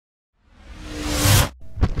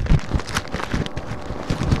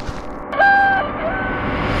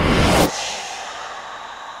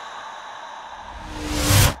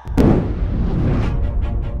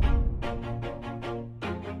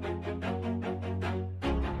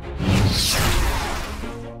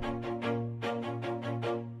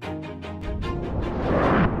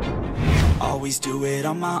always do it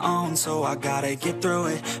on my own, so I gotta get through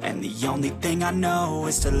it. And the only thing I know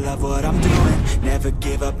is to love what I'm doing. Never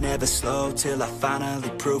give up, never slow, till I finally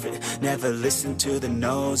prove it. Never listen to the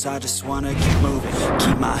no's, I just wanna keep moving.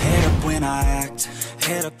 Keep my head up when I act,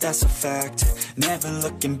 head up, that's a fact. Never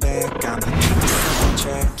looking back, I'ma keep myself on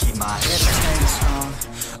track. Keep my head up, staying strong,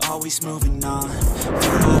 always moving on.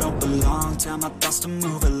 Feel I don't belong, tell my thoughts to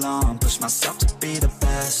move along. Push myself to be the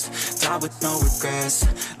best, die with no regrets.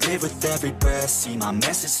 Live with every breath, see my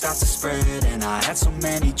message start to spread. And I had so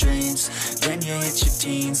many dreams, then you hit your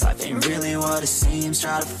teens. Life ain't really what it seems,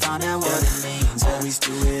 try to find out what it means. Always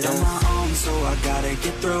do it on my own, so I gotta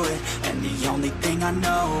get through it. And the only thing I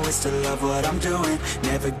know is to love what I'm doing.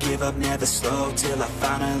 Never give up, never slow, till I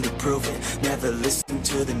finally prove it. Never listen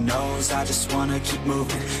to the no's, I just wanna keep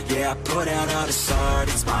moving. Yeah, I put out all this art,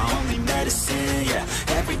 it's my only medicine. Yeah,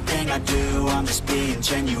 everything I do, I'm just being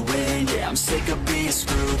genuine. Yeah, I'm sick of being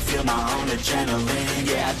screwed, feel my own adrenaline.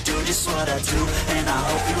 Yeah, I do just what I do, and I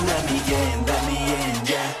hope you let me in,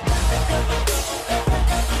 yeah.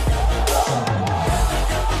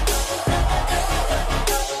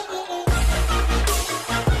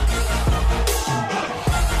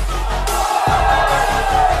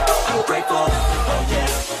 I'm grateful, oh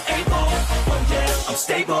yeah, able, oh yeah, I'm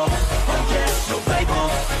stable, oh yeah, no label,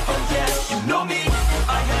 oh yeah, you know me,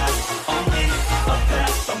 I have only a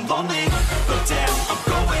path, I'm lonely, but damn, I'm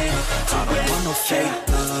going to win. I don't want no fake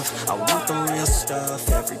love, I want the real stuff.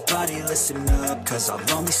 Everybody listen up, cause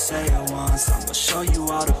I'll only say it once. I'm gonna show you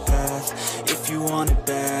all the path, if you want it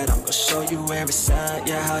bad. I'm gonna show you where it's at,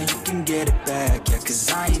 yeah, how you can get it back. Yeah,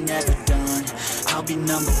 cause I ain't never done, I'll be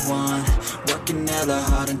number one. Working hella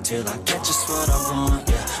hard until I get just what I want,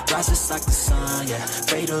 yeah. Rises like the sun, yeah,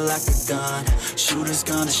 fatal like a gun. Shooters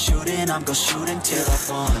gonna shoot and I'm gonna shoot until I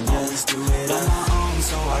won. Always do it on my own,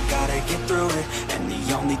 so I gotta get through it. And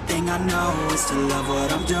the only thing I know is to love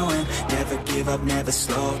what I'm doing. Never give up, never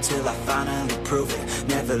slow, till I finally prove it.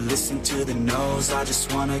 Never listen to the no's, I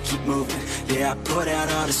just wanna keep moving. Yeah, I put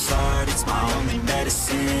out all this art, it's my only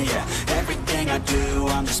medicine. Yeah, everything I do,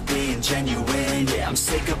 I'm just being genuine. Yeah, I'm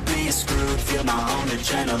sick of being screwed, feel my own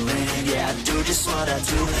adrenaline. Yeah, I do just what I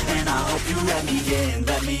do, and I hope you let me in,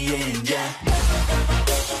 yeah.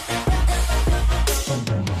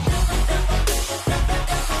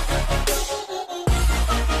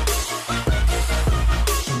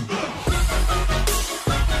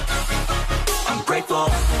 I'm grateful,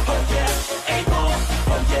 oh yeah, able,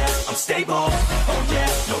 oh yeah, I'm stable, oh yeah,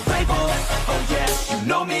 no label, oh yeah, you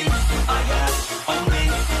know me, I have only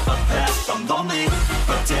a path, I'm lonely,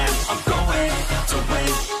 but damn, I'm going to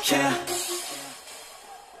win, yeah.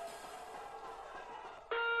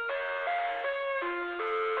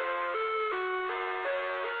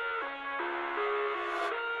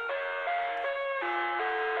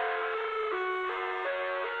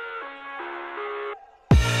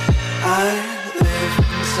 I live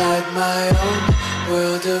inside my own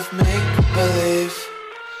world of make-believe.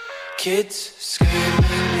 Kids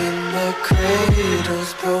screaming in the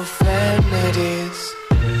cradles, profanities.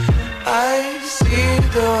 I see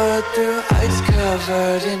the world through eyes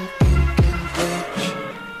covered in ink and bleach.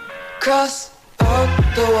 Cross out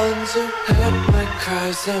the ones who heard my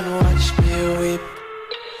cries and watched me weep.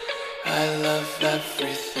 I love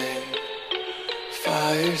everything.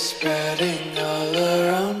 Fire spreading all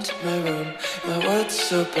around my room. My world's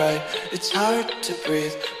so bright, it's hard to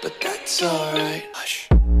breathe, but that's alright. Hush.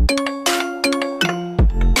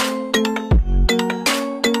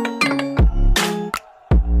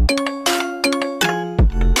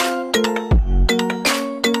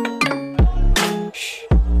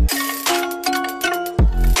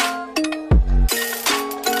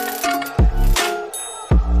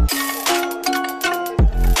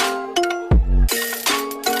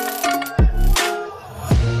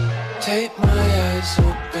 Take my eyes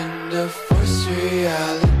open to force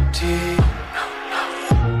reality.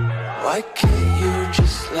 Why can't you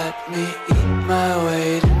just let me eat my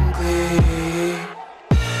weight in glee?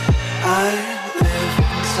 I live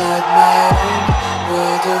inside my own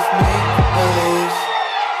world of make-believe.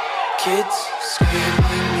 Kids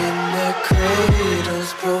screaming in their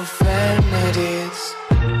cradles, profanities.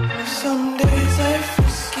 Some days I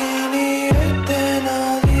feel skinnier than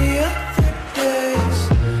all the other days.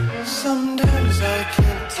 Sometimes I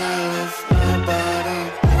can't tell if my body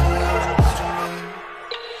belongs to me.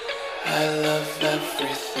 I love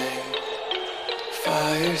everything.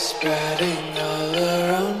 Fire spreading all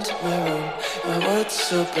around my room. My world's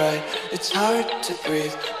so bright, it's hard to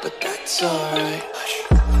breathe, but that's alright. Hush.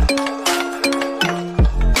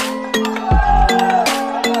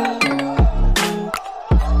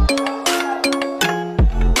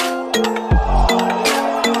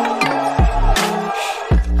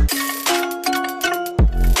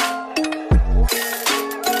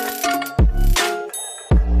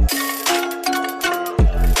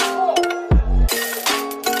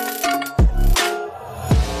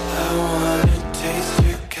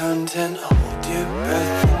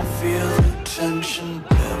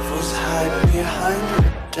 behind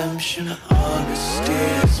redemption. Honesty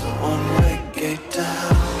is a one-way gate to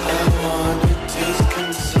hell. I wanna taste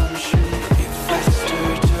consumption.